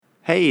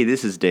Hey,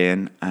 this is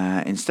Dan.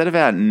 Instead of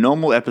our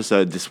normal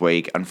episode this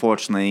week,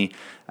 unfortunately,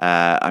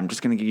 I'm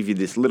just going to give you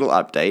this little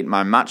update.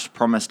 My much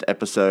promised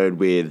episode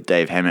with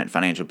Dave Hammett,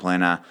 financial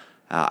planner,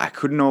 I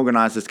couldn't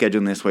organise the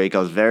schedule this week. I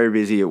was very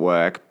busy at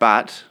work,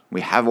 but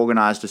we have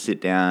organised to sit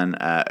down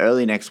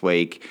early next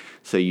week,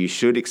 so you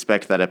should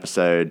expect that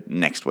episode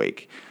next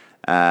week.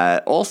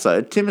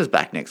 Also, Tim is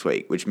back next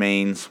week, which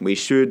means we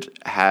should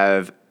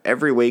have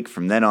every week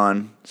from then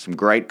on some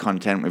great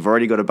content. We've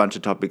already got a bunch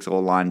of topics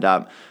all lined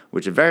up,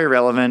 which are very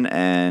relevant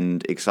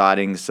and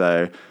exciting,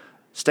 so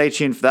stay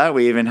tuned for that.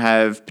 We even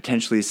have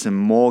potentially some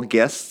more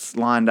guests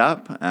lined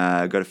up.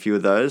 Got a few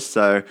of those,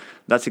 so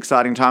that's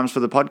exciting times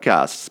for the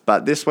podcasts.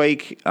 But this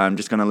week, I'm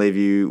just going to leave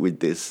you with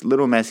this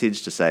little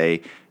message to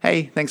say,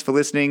 hey, thanks for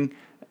listening,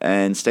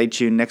 and stay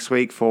tuned next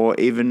week for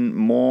even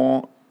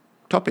more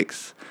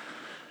topics.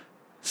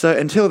 So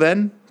until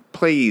then,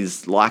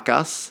 please like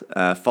us,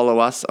 follow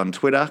us on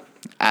Twitter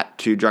at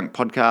Two Drunk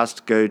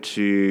Podcast. Go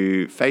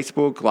to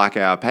Facebook, like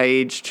our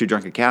page, Two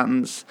Drunk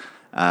Accountants.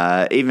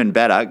 Even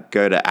better,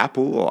 go to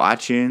Apple or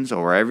iTunes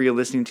or wherever you're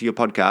listening to your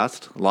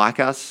podcast. Like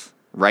us,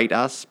 rate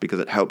us, because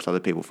it helps other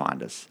people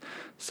find us.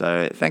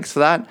 So thanks for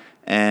that,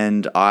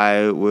 and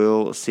I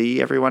will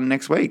see everyone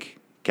next week.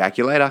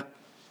 Calculator.